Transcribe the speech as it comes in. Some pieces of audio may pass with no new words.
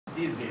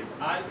these days?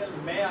 आजकल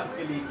मैं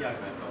आपके लिए क्या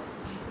कर रहा हूँ?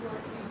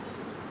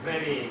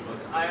 Very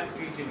good. I am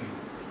teaching you.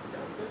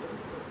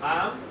 I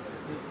am.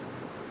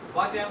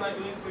 What am I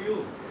doing for you?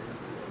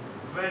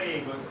 Very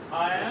good.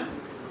 I am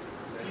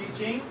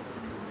teaching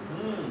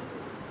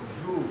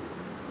you.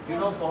 You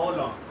know for how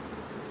long?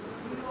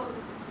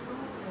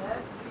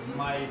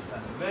 My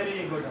son. Very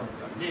good,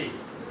 Hamza. Ji.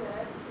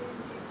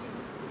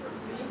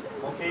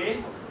 Okay.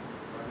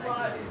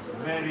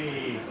 Very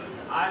good.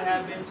 I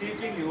have been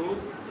teaching you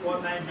for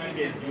 19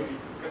 days. You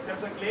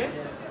accept it clear?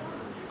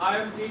 I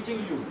am teaching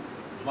you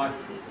what?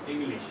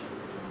 English.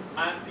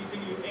 I am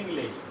teaching you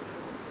English.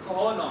 For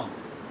how long?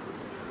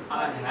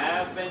 I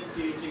have been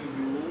teaching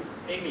you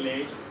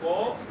English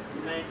for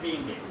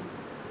 19 days.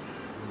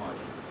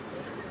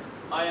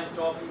 I am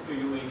talking to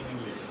you in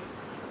English.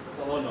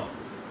 For how long?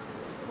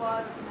 For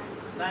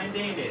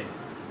 19 days.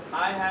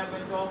 I have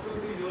been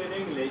talking to you in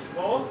English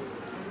for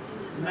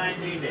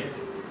 19 days.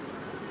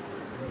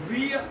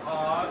 We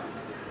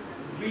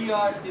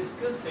are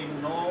discussing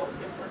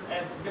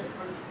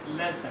different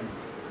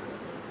lessons.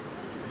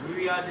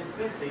 We are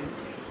discussing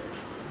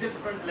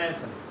different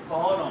lessons. For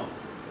how long?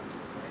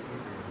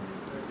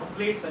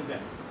 Complete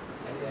sentence.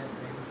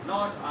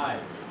 Not I.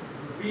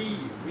 We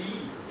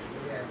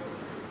have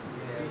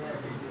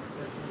been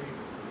discussing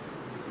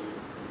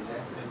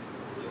lesson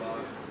for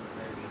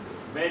 19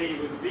 days. Very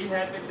good. We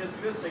have been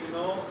discussing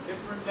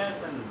different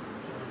lessons.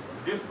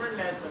 Different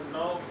lessons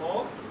now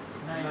for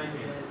 19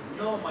 days.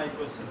 No, my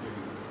question to you.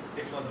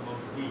 It was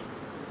about me.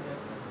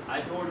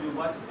 I told you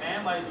what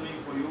am I doing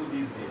for you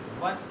these days.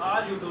 What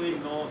are you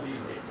doing now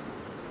these days?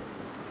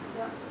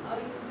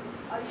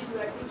 Are you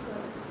writing,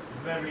 sir?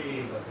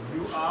 Very good.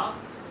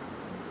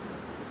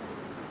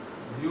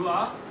 You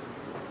are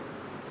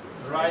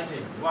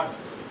writing what?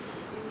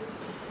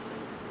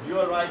 You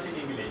are writing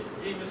English.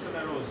 Ji, Mr.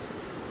 Narose.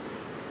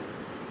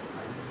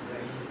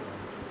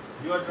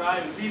 You are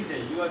driving these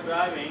days. You are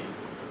driving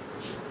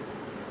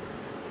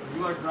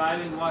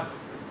what?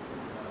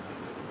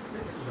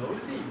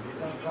 Loading.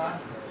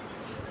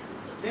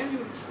 Then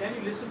you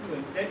listen to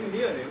him. Then you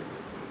hear him.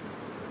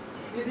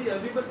 Is he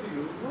audible to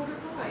you? Not at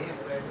all. I am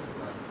driving a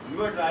car. You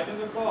are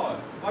driving a car.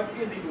 What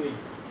is he doing?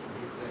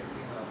 He is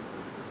writing a.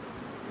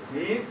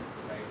 He is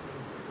writing.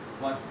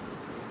 What?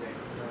 He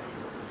is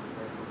writing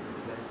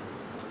a lesson.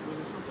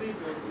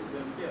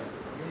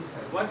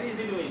 What is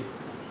he doing?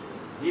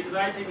 He is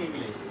writing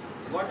English.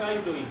 What are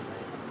you doing?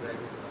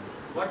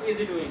 What is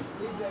he doing?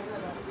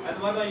 And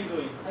what are you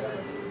doing?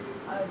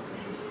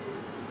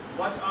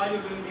 What are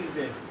you doing these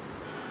days?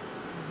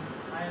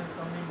 I am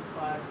coming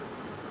for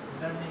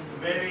learning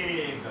English.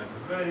 Very good,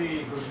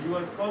 very good. You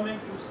are coming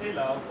to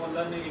SILAH for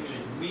learning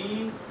English.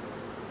 Means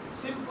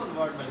simple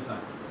word, my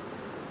son.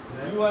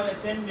 You are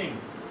attending.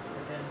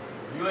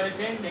 You are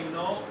attending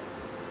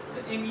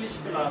the English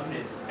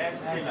classes at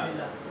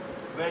SILAH.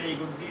 Very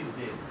good these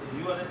days.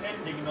 You are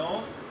attending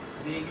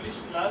the English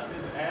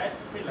classes at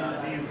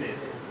SILAH these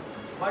days.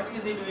 What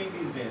is he doing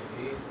these days?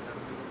 He is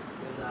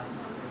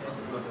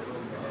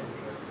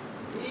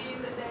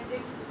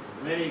attending.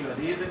 Very good.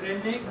 He is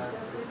attending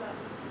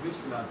which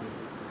classes?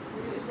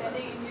 He is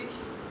attending English.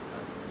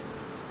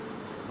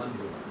 One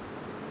good.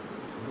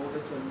 बहुत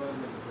अच्छा हुआ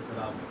मेरे से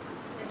खराब है.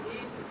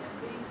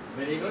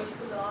 Very good.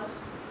 Class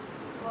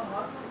for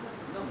hot.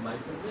 No,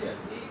 myself there.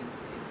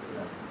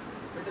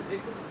 But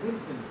देखो very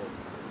simple.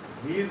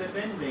 He is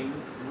attending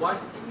what?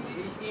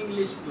 The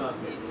English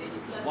classes.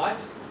 What?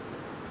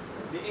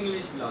 The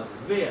English classes.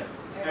 Where?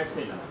 At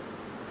SILAH.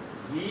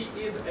 He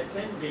is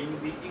attending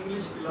the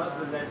English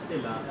classes at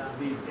SILAH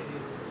these days.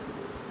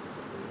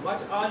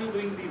 What are you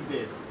doing these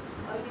days?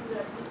 I am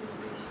writing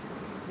English.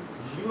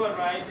 You are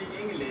writing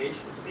English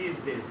these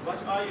days.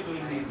 What are you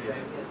doing these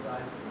days?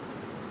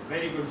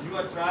 Very good. You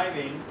are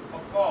driving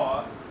a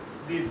car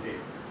these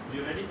days.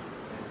 You ready?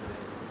 Yes, sir.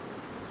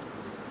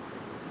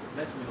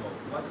 Let me know.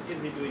 What is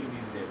he doing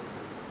these days?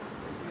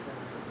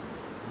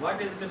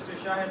 What is Mr.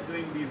 Shahid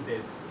doing these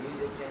days? He is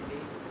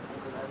attending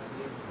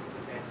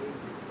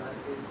his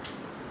classes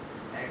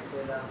at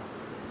SILAH.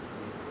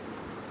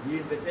 He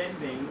is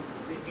attending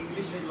the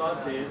English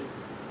classes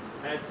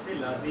at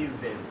SILAH these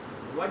days.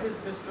 What is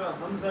Mr.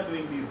 Hamza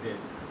doing these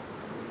days?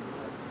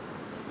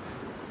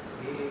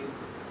 He is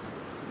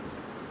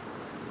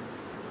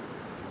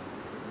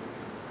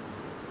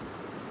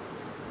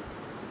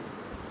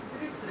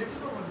it's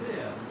written over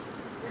there.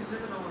 It's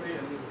written over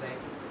here. He is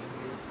writing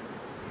English.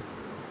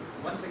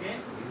 Once again?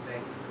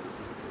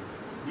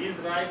 He is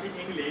writing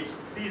English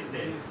these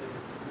days.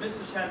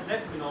 Mr. Shahid,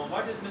 let me know,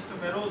 what is Mr.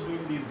 Meroz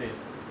doing these days?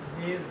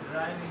 He is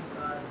driving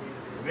car these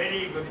days.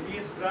 Very good. He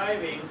is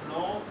driving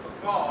a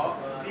car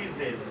these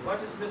days.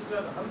 What is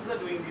Mr. Hamza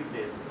doing these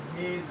days?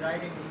 He is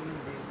writing English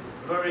these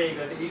days. Very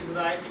good. He is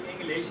writing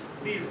English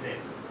these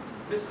days.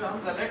 Mr.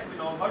 Hamza, let me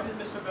know, what is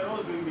Mr.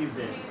 Meroz doing these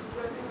days? He is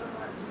driving a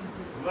car these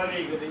days.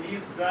 Very good. He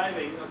is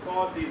driving a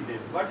car these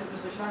days. What is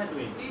Mr. Shahid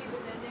doing? He is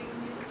attending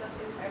English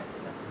classes at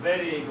SILAH.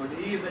 Very good.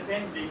 He is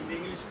attending the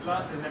English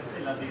classes at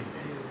SILAH these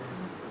days.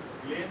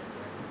 Clear?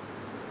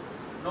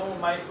 Now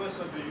my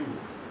question to you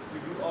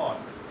all,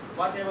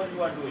 whatever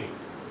you are doing,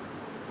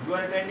 You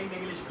are attending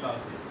English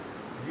classes.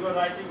 You are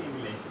writing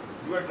English.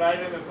 You are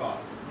driving a car.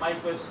 My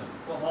question,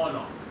 for how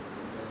long?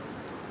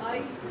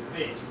 I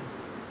Wait.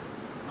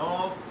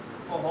 No,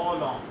 for how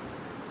long?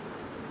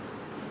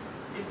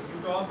 If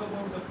you talk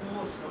about the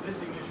course of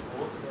this English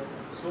course,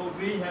 so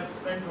we have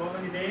spent how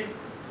many days?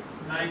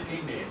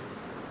 19 days.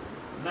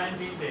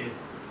 19 days.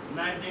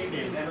 19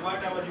 days. And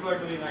whatever you are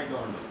doing, I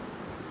don't know.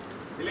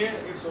 Clear?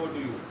 It's all to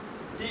you.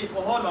 Gee,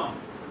 for how long?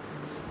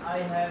 I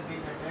have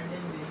been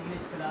attending the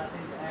English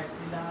classes at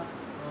SILAH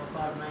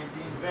for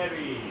 19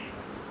 Very.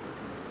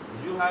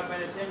 You have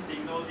been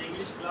attending now the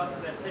English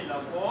classes at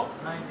SILAH for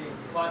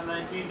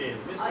 19 days.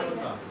 Mr.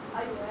 Rafi.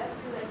 I have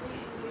been writing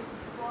English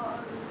for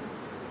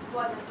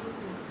 19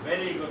 days.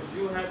 Very good.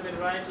 You have been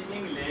writing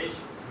English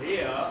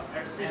here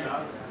at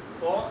SILAH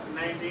for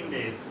 19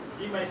 days.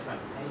 Ji, my son.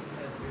 I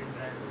have been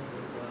driving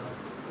the car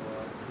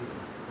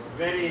for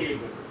Very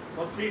good.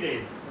 For 3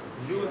 days.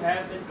 You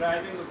have been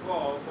driving a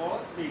car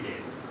for 3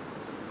 days.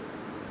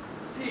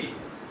 See.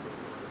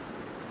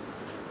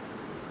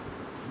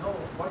 Now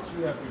what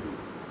you have to do?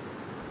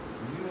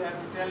 You have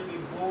to tell me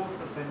both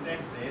the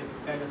sentences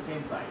at the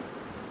same time.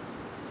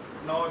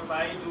 Now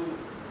try to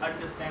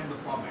understand the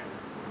format.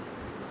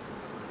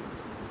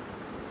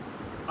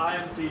 I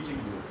am teaching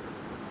you.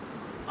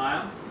 I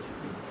am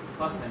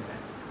first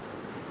sentence.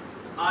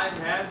 I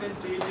have been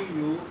teaching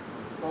you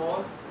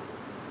for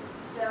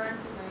 7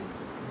 to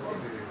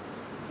 9 days.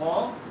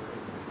 for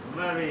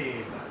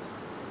very good.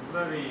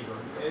 Very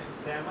good. It's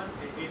 7,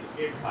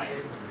 8, 5.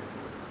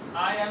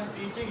 I am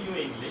teaching you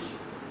English.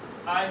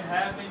 I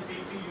have been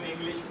teaching you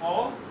English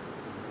for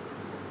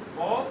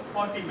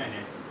 40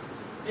 minutes.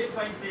 If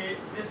I say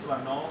this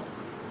one now,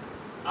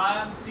 I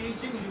am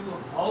teaching you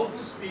how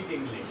to speak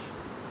English.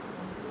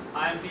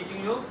 I am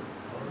teaching you.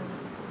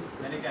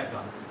 मैंने क्या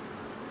कहा?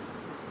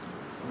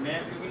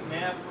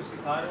 मैं आपको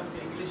सिखा रहा हूँ कि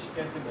English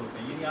कैसे बोलते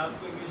हैं, यानी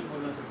आपको इंग्लिश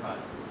बोलना सिखा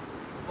रहा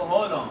हूँ. For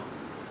how long?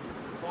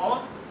 For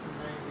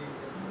 19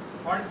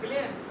 days. what is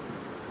clear?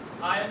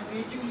 I am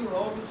teaching you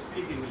how to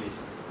speak English.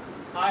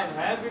 I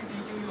have been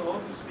teaching you how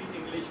to speak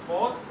English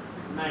for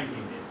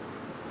 19 days.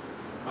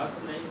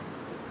 Awesome, nahi?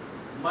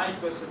 My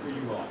question to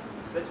you all,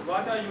 that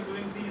what are you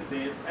doing these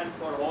days and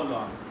for how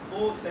long?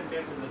 Both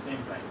sentences at the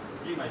same time.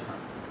 Ji, my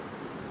son.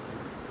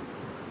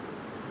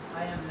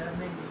 I am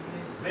learning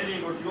English. Very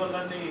good. You are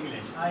learning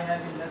English. I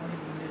have been learning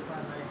English for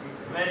 19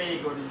 days. Very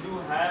good. You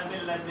have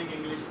been learning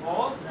English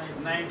for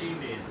 19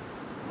 days.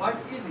 What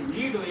is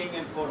he doing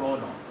and for how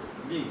long?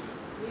 Ji.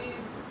 He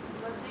is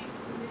learning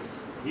English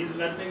He is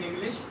learning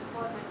English.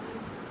 for 19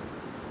 days.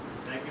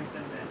 Second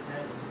sentence.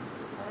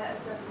 I have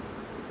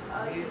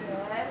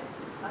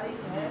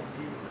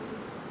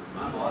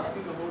I'm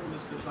asking about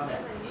Mr.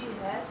 Shahid. He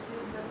has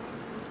been learning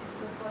English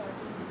for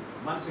 19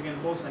 days. Once again,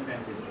 both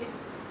sentences.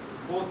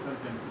 Both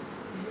sentences.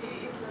 He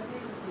is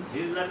learning English. He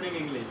is learning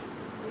English.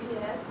 He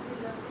has been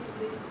learning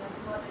English for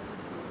 19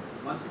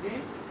 days. Once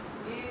again,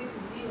 He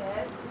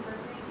has been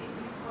learning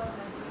English for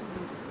 19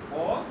 days.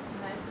 for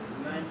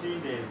 19 19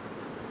 days.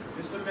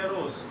 Mr.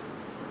 Meros.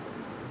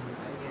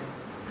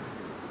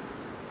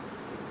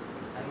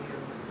 I am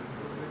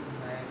improving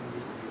my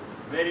English skill.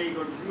 Very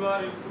good. You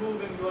are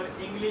improving your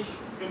English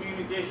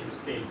communication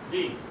skills.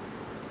 Ji.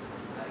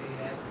 I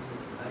have been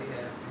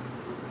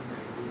improving my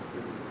English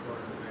skill for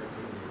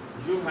 19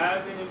 days. You have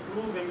been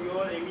improving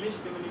your English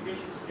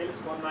communication skills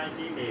for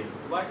 19 days.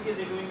 What is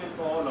he doing and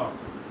for how long?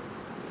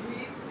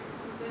 He is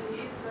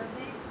learning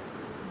English.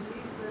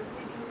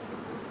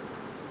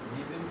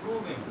 He is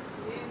improving.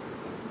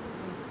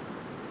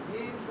 He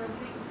is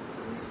learning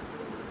English.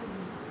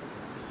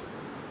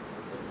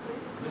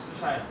 Mr.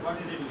 Shahid, what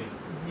is he doing?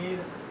 He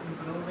is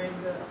improving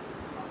his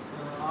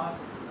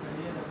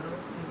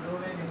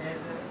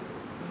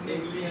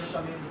English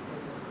communication.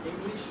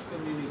 English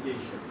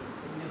communication.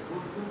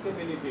 Urdu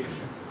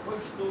communication.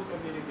 Pashto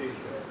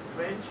communication.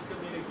 French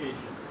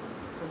communication.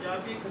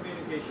 Punjabi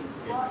communication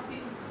skills.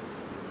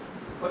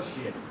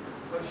 Persian.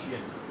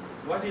 Persian.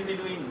 What is he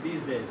doing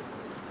these days?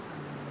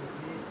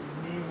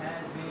 He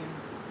has been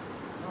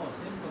No,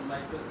 simple. My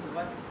question is,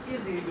 what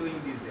is he doing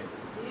these days?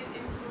 He is He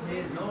improving.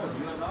 is No,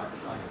 you are not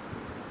Shahid.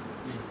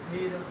 he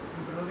is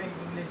improving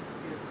English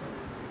skills.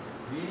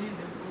 He is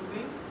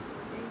improving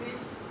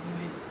English.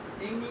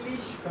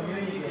 English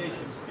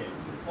communication skills.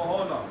 For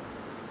how long?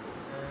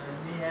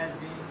 He has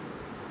been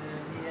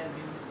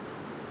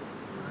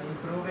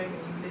improving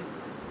English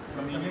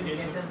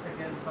Communication.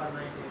 skills for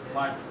 19 days.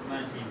 For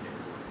 19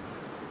 days.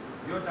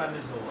 Your turn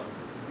is over.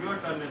 Your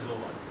turn is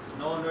over.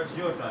 Now it's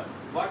your turn.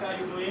 What are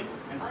you doing?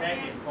 And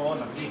second, for how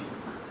long?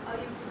 I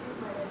am taking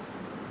my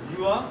lesson.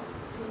 You are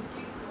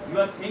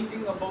Thinking.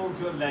 thinking about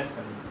your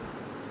lessons.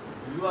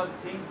 You are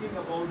thinking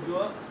about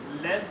your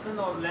lesson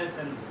or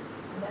lessons.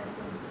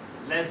 Lesson.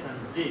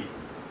 Lessons. Ji.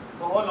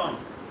 For how long?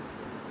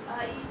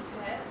 I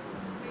have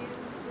been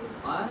taking.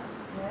 Huh?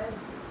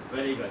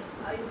 Very good.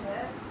 I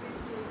have been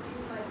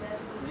taking my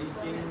lesson.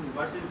 Thinking.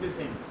 What is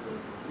missing?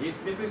 He is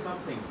skipping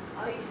something.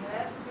 I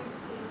have been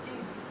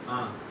thinking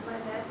Ah. my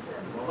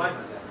lesson. What?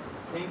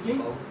 Thinking?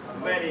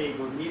 Very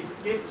good. He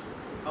skipped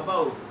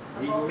about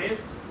He About-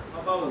 missed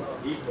about.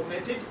 He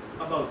omitted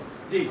about.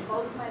 D.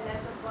 About my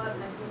lesson for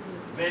 19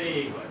 days.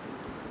 Very good.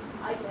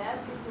 I have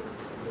been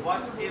thinking.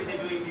 What is he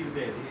doing these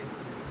days? He is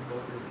thinking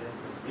about his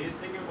lesson. He is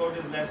thinking about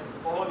his lesson.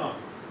 For how long?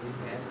 He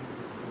has been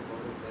thinking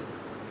about his lesson.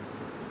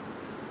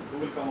 Who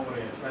will come over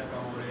here? Shahid,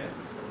 come over here.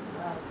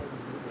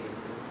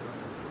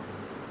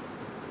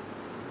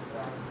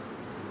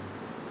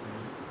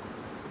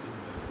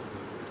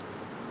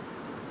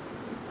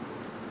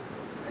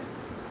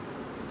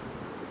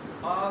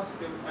 Ask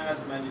him as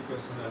many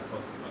questions as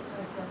possible.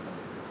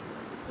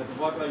 That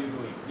what are you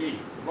doing? G.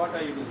 What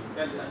are you doing?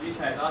 Tell G.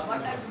 Shahid, ask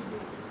What him. are you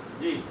doing?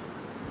 G.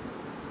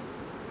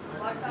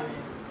 What are you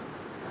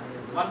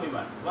One by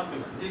one. One by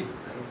one. G. I am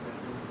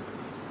learning.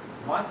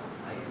 What?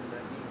 I am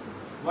learning.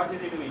 What is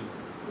he doing?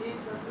 He is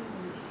learning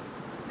English.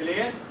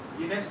 Clear?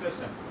 The next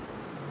question.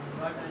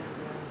 What are you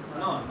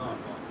doing? No, no,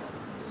 no.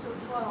 So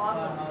for how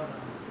long?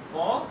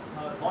 For?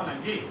 On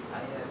G. I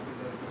have been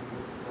learning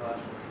English for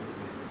 20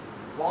 days.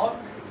 For?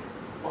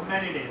 For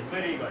many days.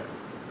 Very good.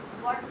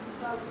 What are you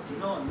doing?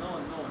 No.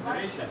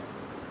 Narration.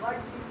 What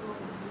do you do?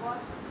 What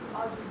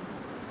are you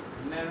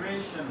doing?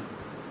 Narration.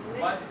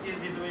 What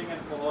is he doing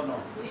and for how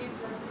long? He is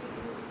learning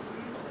English.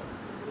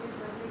 He is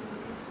learning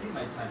English. See,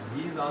 my son,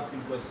 he is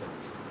asking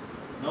questions.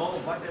 No,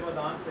 whatever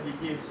the answer he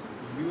gives,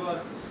 you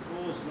are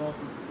supposed not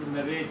to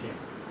narrate him.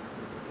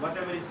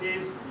 Whatever he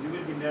says, you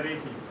will be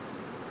narrating.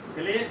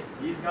 Clear?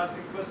 He is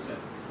asking question.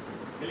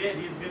 Clear?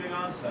 He is giving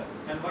answer.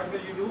 And what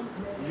will you do?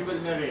 You will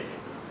narrate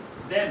it.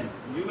 Then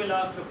you will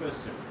ask the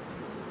question,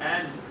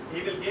 and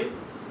he will give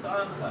the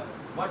answer.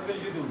 What will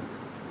you do?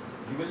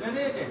 You will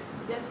narrate it.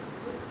 Just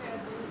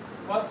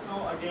First,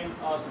 now again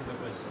ask him the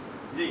question.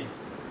 G.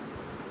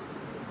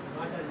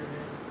 What are you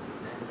doing?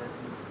 I am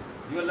learning.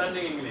 You are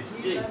learning English.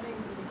 he G. is learning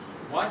English.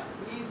 What?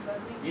 He is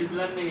learning. He is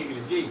learning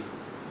English. G.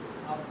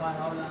 For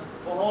how long?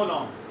 For how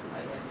long? I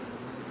have been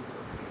learning for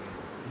 3 years.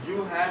 You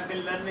have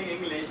been learning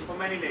English for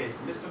many days.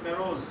 Mr.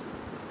 Meroz,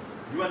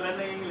 you are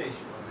learning English.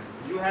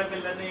 You have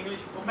been learning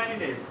English for many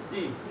days. G.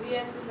 He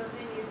has been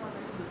learning English for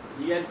many days.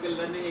 He has been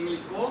learning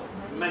English for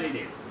many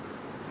days.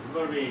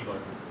 Very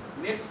good.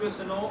 Next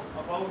question now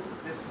about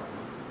this one.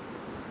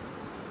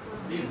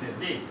 These days.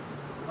 G.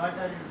 What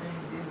are you doing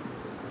these days?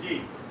 G.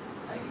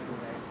 I am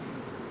writing.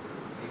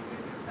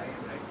 I am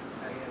writing.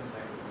 I am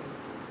writing.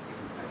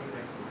 I am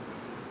writing.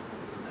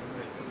 I am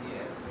writing the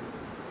essay.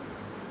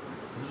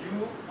 You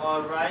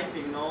are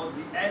writing now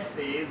the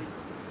essays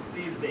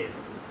these days.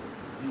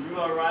 You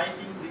are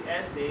writing the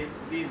essays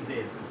these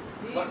days.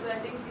 He is What?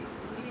 writing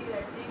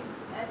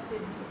essay these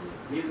days.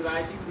 He is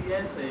writing the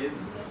essays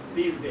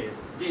these days.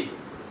 G.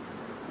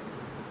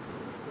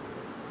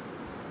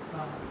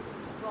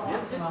 For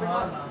Yes, how yes, For because how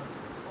long?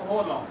 for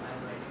how long? I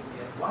am writing the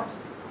essay. What?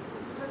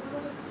 Because you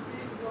have to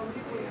speak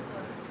loudly for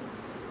yourself.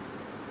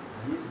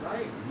 He is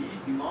right. He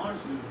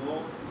demands you know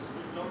to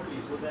speak loudly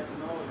so that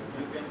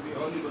you can be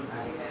audible. I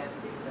have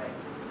been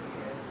writing the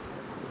essay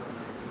for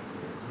 19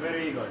 days.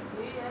 Very good.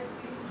 He has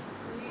been.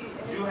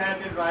 You have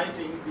been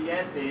writing the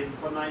essays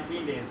for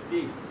 19 days. D.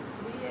 He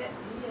has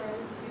been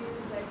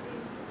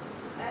writing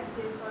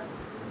essays for 19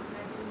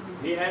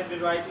 days. He has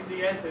been writing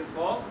the essays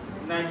for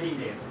 19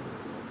 days.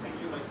 Thank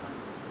you, my son.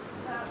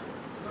 Sir,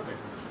 Okay.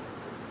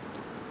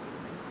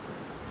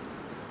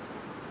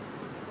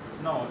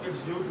 Now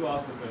it's you to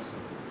ask the question.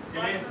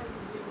 what are Clear?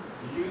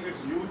 you doing?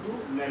 It's you to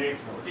narrate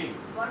now. D.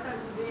 What are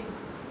you doing?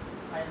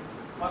 I,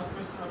 First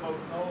question about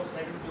now,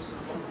 second question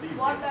about these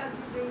What days. are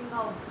you doing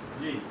now?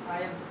 G. I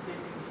am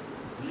speaking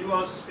English. You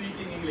are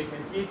speaking English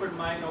and keep in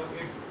mind now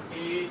it's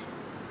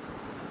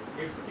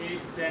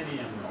 8:10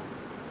 a.m. now.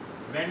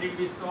 When did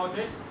we start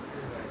it?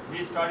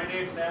 We started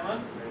at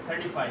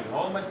 7:35.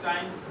 How much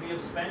time we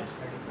have spent?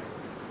 35.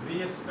 We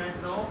have spent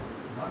now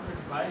not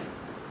 35,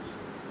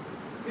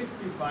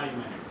 55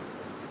 minutes.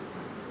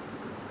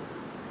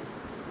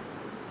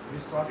 We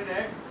started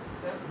at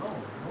 7, no,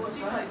 how much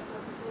time?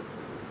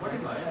 45.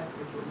 45.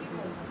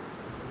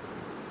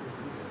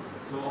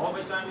 So how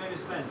much time we have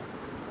spent?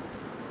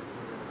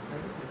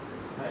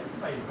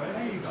 35.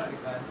 Very good.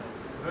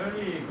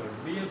 Very good.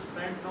 We have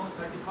spent now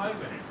 35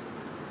 minutes.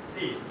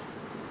 See,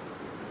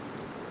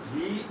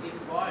 he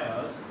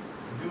inquires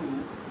you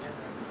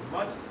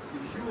what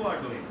you are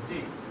doing. G.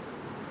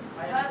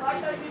 I Sir, what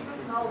am are you speaking doing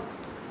English. now?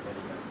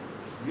 Very good.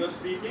 You are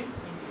speaking?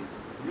 English.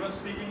 You are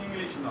speaking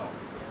English now. Yes.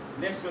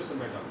 Next question,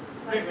 beta.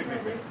 Sir, Wait. He G.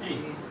 is speaking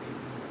English.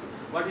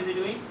 What is he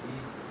doing? He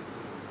is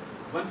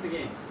speaking. Once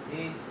again. He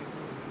is speaking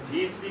English. He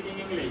is speaking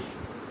English.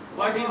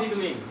 What is he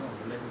doing? No,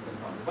 let me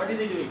confirm. What is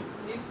he doing?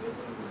 He is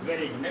speaking English.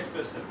 Very good. Next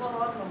question. For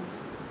how long?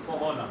 For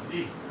how long? G.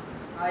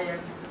 I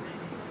am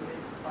speaking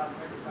English for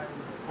 35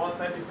 minutes. For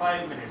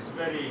 35 minutes.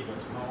 Very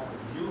good. Now,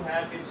 you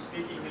have been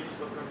speaking English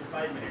for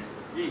 35 minutes.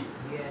 G. He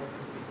has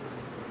been speaking English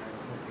for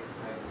 35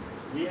 minutes.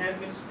 He has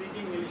been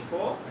speaking English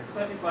for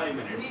 35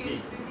 minutes. He G. is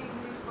speaking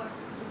English for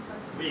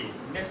 25 B.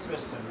 Next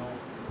question. No.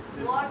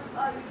 This What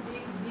are you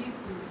doing these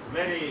days?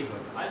 Very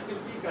good. I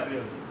will be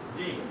career. G.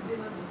 Is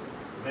dinner ready?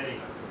 Very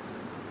good.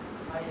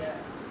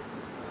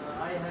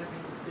 I have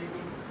been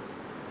speaking.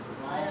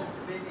 I am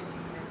speaking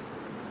English.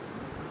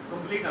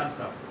 Complete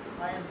answer.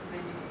 I am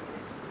speaking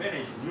English.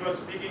 Finish. You are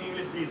speaking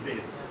English these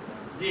days. Yes, sir.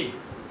 G.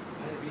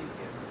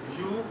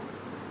 You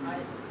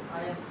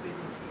I am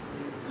speaking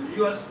English.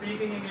 you are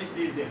speaking English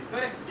these days.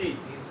 Correct. G.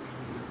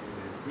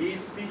 He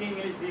is speaking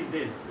English these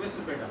days.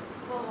 Question better.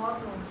 For how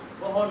long?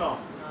 For how long?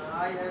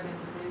 I have been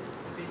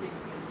speaking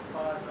English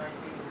for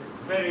 19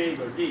 years. Very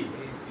good. G.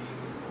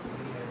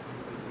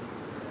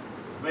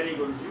 Very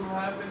good. You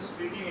have been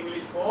speaking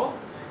English for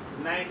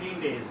 19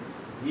 days.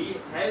 He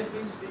has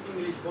been speaking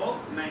English for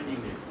 19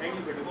 days. Thank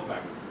you, better. Go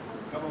back.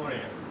 Come over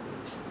here.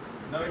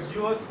 Now it's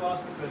you to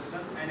ask the question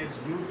and it's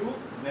you to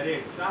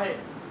narrate. Shahid,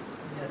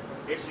 Yes,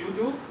 sir. it's you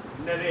to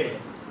narrate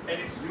and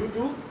it's you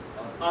to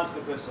ask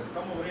the question.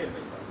 Come over here,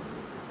 my son.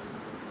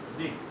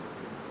 Ji.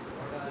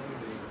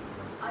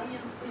 I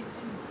am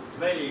thinking.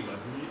 Very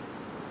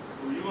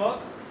good. You are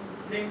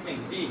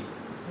thinking. Ji.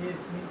 He is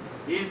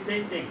thinking. He is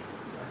thinking.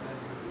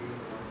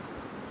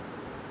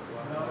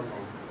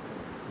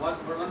 What?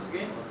 Once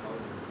again?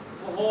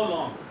 For how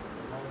long?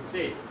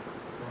 Say.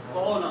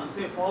 For how long?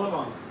 Say for how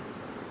long?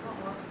 For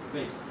how?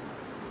 Wait.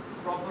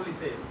 Properly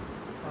say.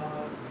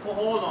 Uh, For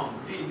how long?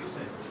 Ji, you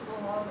say.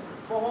 For how?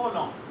 For how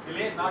long?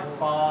 Clear? Not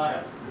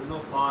far. There's no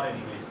far in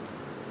English.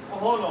 For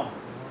how long?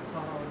 for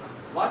how long?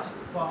 What?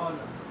 For how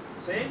long?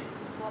 Say.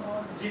 For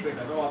how? Ji,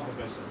 beta. Go ask the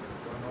question.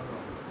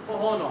 For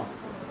how long?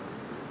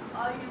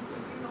 I am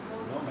thinking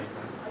about. No, my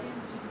son. I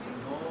am thinking.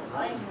 No.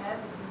 I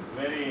have been.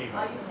 Very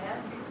I good.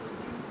 have been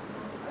thinking.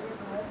 I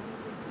have been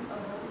thinking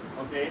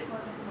about. Okay. For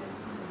my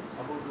lessons.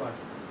 About what?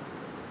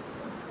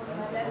 For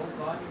my lesson.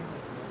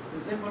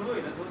 It's simple, no?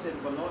 It's so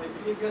simple, no?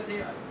 If you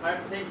say,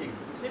 I'm thinking,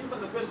 simple,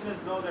 the question is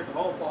no, that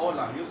how, for how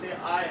long? You say,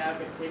 I have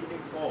been thinking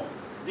for.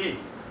 Ji,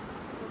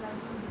 For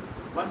 19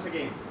 days. once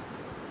again.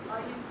 I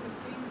am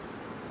thinking.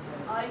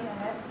 I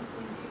have been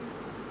thinking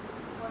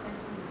for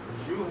 19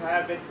 days. You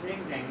have been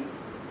thinking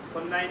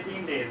for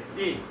 19 days.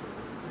 Ji,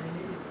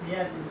 He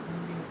has been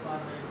thinking for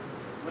 19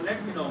 days. well,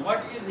 let me know, what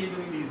is he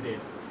doing these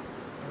days?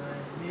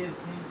 He is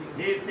thinking.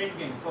 He is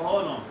thinking for how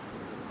long?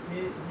 He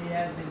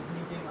has been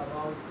thinking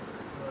about.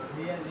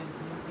 He has been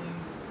thinking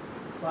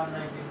for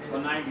 19 days. For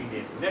 90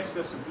 days. Next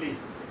question, please.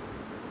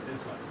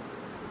 This one.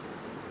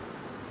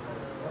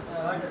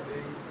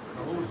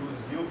 Now, who's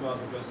you to ask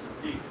the question?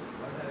 Ji,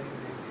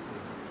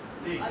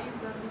 Ji, I am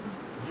learning.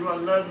 you are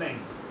learning.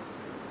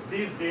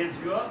 These days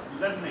you are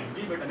learning.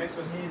 Ji, beta, next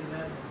He question. is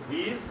learning.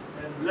 He is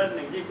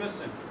learning. Ji,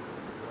 question.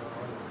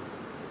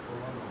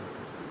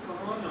 For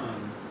how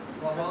long?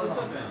 For how सुता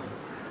long? पे हूँ।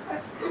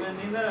 तुम्हें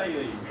नींदर आई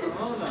हुई। For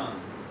how long?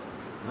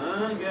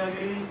 हाँ, क्या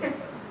गई?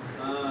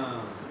 हाँ।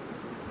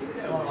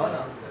 कितने For how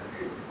long?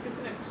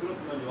 कितने खूबसूरत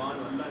नौजवान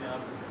हो, अल्लाह ने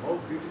आपको बहुत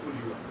ब्यूटीफुल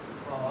हुआ।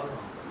 For how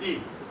long? Ji,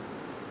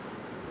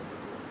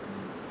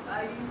 I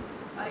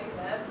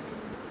have been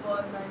for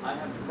 19 I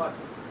have what?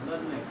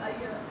 Learning. I have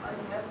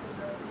been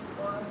learning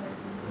for 19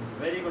 days.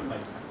 Very good, my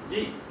son.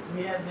 Ji,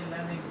 He has been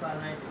learning for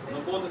 19 days.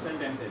 now both the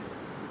sentences.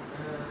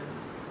 Uh,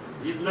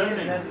 He is he learning.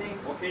 is learning.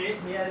 Okay.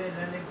 He has been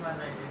learning for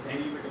 19 And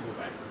days. you better go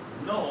back.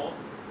 Now,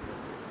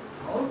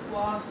 how to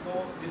ask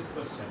now this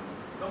question?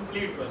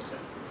 Complete question.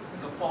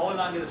 The for how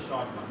long is a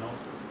short one. Now,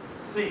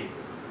 see.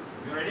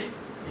 You ready?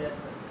 Yes,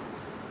 sir.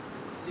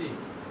 See.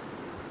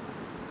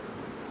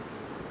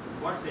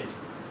 What's it?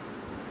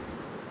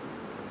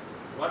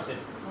 What's it?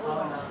 How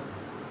long?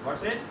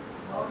 What's it?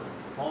 How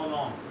How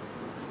long?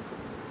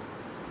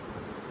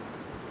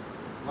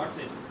 What's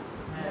it?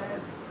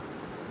 Have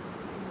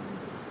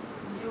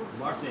you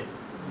What's it?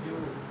 you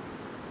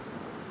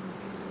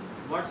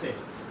What's it?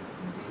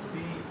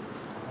 been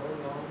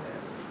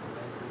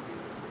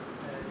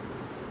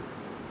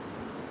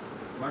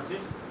What's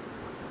it?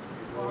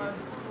 for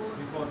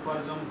Before, for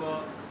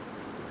example,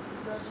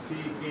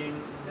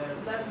 speaking,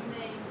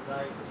 learning,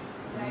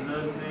 writing,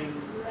 learning,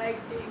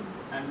 writing,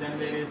 and then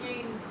there is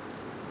thinking,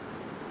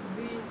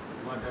 being,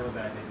 whatever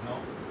that is. No.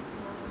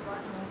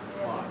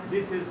 what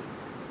This is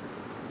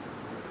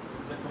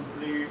the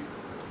complete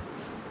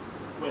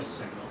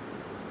question. No?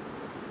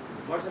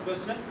 What's the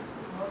question?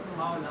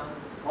 how long?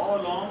 How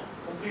long?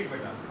 Complete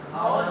better.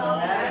 How long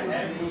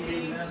Have you you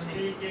been learning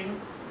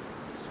speaking?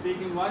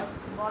 Speaking what?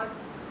 what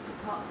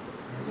how,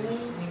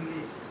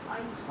 English?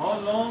 I'm How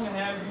long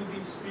have you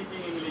been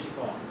speaking English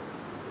for?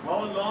 How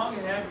long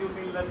have you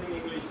been learning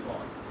English for?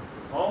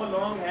 How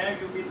long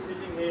have you been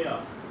sitting here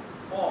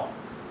for?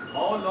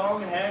 How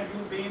long have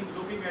you been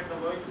looking at the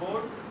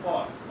whiteboard for?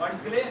 What is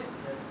clear? Yes,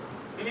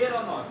 sir. Clear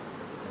or not?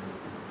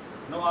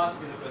 Now ask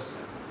me the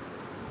question.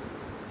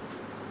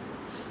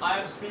 I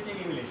am speaking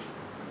English.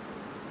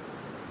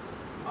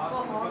 Ask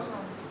for me the how question.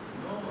 long?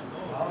 No,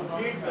 How long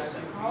complete have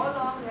question. you How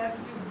long have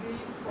you been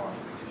for?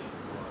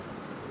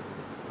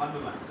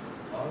 Underline.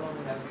 How long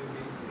have you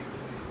been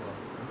speaking English for?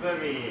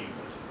 Very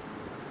good.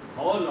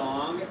 How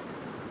long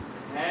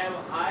have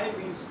I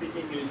been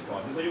speaking English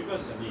for? This is your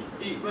question.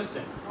 The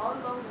question. How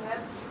long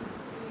have you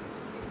been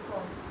English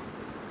for?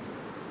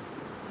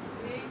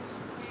 Been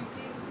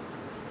speaking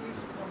English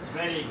for?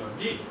 Very good.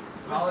 G.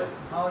 How, Question.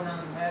 how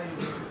long have you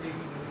been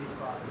speaking English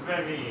for?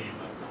 Very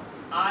good.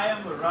 I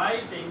am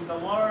writing the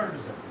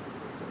words.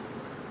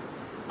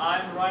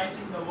 I'm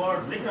writing the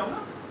words. लिख रहा हूँ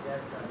ना?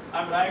 Yes, sir.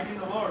 I'm writing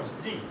the words.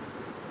 Ji.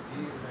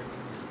 He is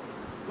writing.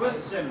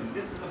 Question.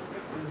 This is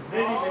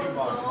very How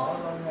important. How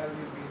long? long have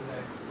you been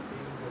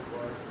writing the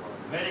words for?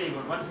 Very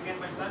good. Once again,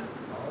 my son.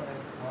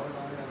 How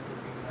long have you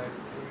been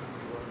writing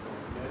the words for?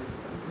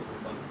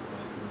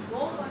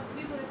 वो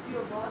फटकी से इसकी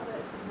आवाज है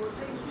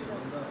बोलते ही नहीं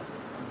बंदा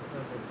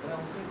जरा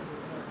उनसे तो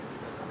पूछना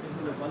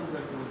इसलिए बंद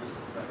करके वो जिस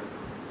सकता है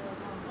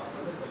आप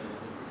पता चले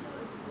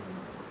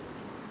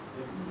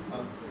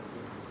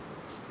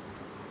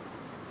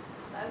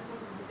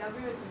पंजाबी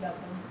में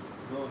चिल्लाता हूँ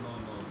नो नो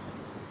नो नो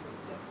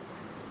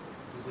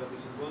दूसरा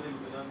कुछ बोल दे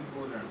पंजाबी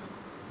बोल रहा है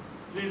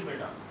Please,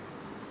 beta.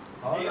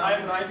 How ji, long- I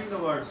am writing the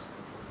words.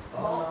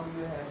 How long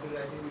you have been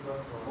writing the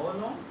words for? How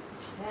long?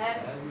 have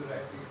Have you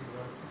writing the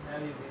words?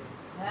 Have you been?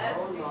 have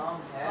How been-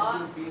 long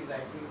have you been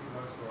writing the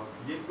words for?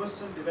 ये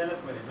question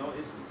develop करें. No,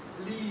 is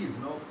please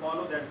no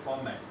follow that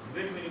format.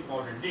 Very very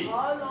important. Ji.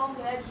 How long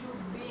have you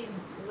been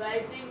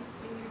writing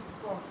English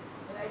for?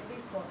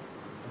 Writing for?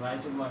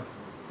 Writing what?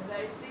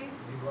 Writing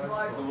The words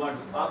words. The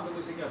word. आप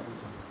लोगों से क्या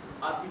पूछा?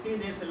 आप कितनी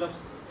देर से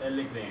लफ्ज़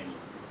लिख रहे हैं ये?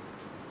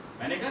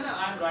 मैंने कहा ना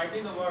I am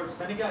writing the words.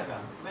 मैंने क्या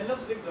कहा? मैं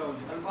लफ्ज़ लिख रहा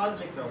हूँ, अल्फाज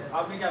लिख रहा हूँ.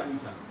 आपने क्या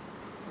पूछा?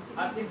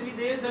 आप कितनी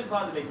देर से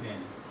अल्फाज लिख रहे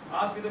हैं?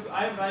 Ask me the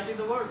I am writing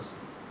the words.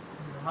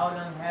 How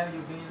long have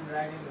you been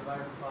writing the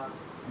words for?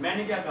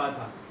 मैंने क्या कहा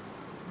था?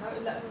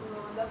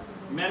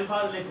 मैं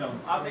अल्फाज लिख रहा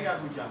हूँ. आपने क्या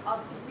पूछा?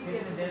 आप कितनी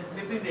देर कितनी से देर से?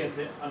 कितनी देर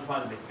से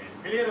अल्फाज लिख रहे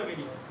हैं? क्लियर हो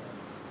गई?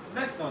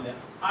 नेक्स्ट वन है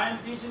I am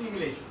teaching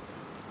English.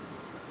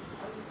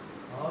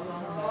 How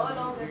long How have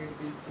long you been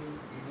teaching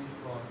English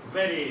for?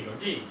 Very good.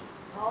 Ji.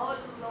 How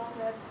long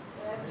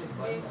have you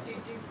been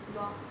teaching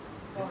long for?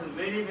 This is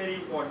very very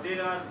important.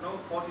 There are now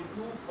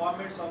 42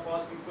 formats of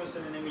asking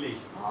question in English.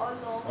 How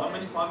long How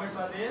many formats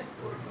are there?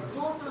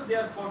 Total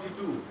there are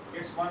 42.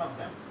 It's one of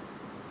them.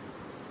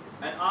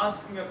 And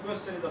asking a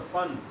question is a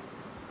fun.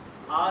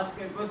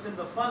 Asking a question is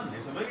a fun.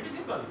 It's a very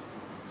difficult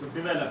to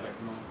develop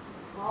it. No.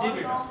 How जी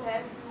बेटा. long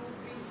have you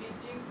been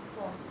teaching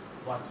for?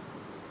 What?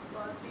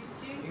 For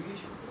teaching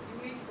English.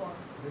 English for?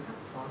 बेटा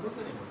follow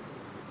करेंगे.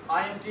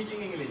 I am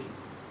teaching English.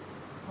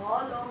 How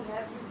long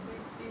have you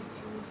been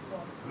teaching English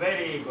for?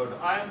 Very good.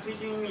 I am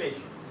teaching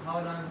English. How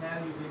long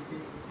have you been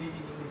teaching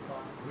English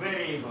for?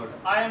 Very good.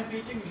 I am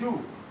teaching you.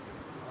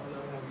 How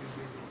long have you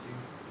been teaching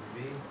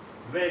me?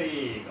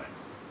 Very good.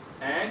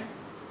 And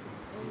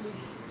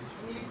English.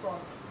 English for?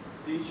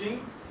 teaching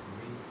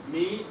Me.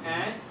 me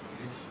and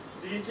English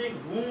teaching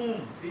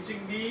whom?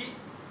 Teaching me.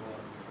 for.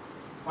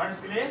 Once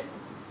clear?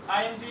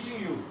 I am teaching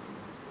you.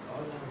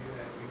 How long you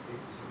have been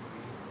teaching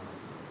me for?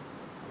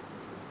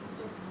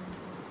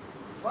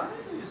 Why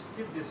do you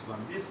skip this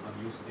one? This one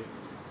you skip.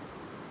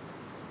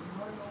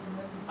 How long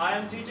have you I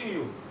am teaching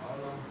you. How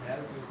long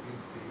have you been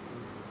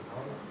teaching?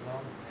 How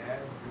long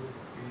have you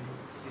been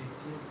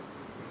teaching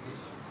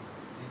English?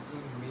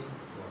 Teaching me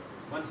for?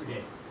 Once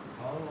again.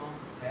 How long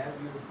have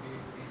you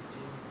been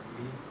teaching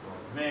me for?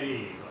 Very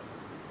good.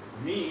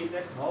 Means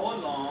that how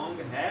long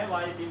have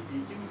I been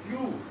teaching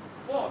you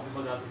for? This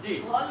was asked. G.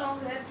 How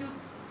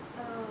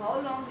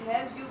long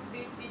have you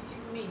been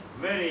teaching me?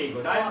 Very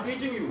good. I am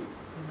teaching you.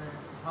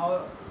 How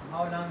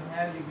long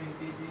have you been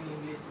teaching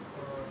English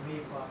me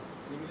for?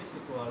 English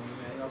को आगे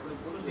मैं आपने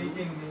बोलो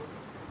Teaching me.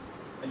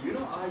 You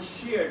know, I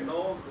shared,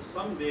 no,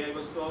 someday I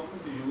was talking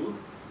to you,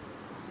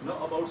 no,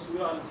 about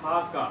Surah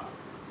Al-Haqqa.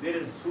 There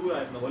is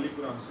Surah in the Holy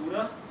Quran,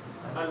 Surah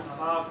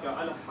Al-Haqqa,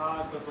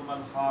 Al-Haqqa to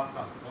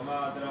Al-Haqqa, wa ma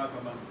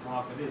adraka ma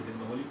Al-Haqqa. This is in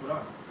the Holy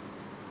Quran.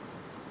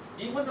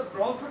 Even the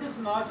Prophet is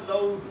not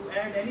allowed to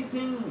add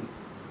anything.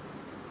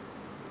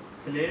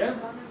 Clear?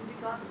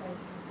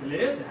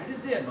 Clear? That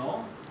is there,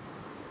 no?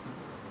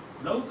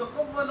 لو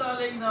تقبل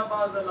علينا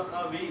بعض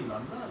الأقاويل.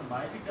 Allah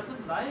Almighty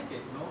doesn't like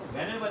it, no?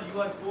 Whenever you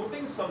are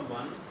quoting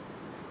someone,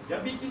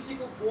 जब भी किसी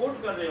को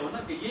quote कर रहे हो ना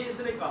कि ये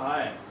इसने कहा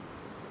है,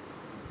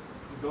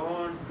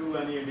 don't do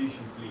any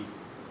addition, please.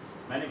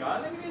 मैंने कहा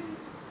था अंग्रेजी,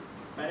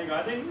 मैंने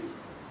कहा था इंग्लिश.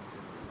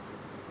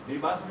 मेरी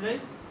बात समझाई?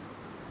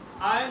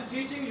 I am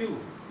teaching you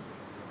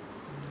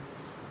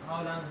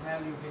How long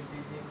have you been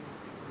teaching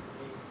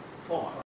me? for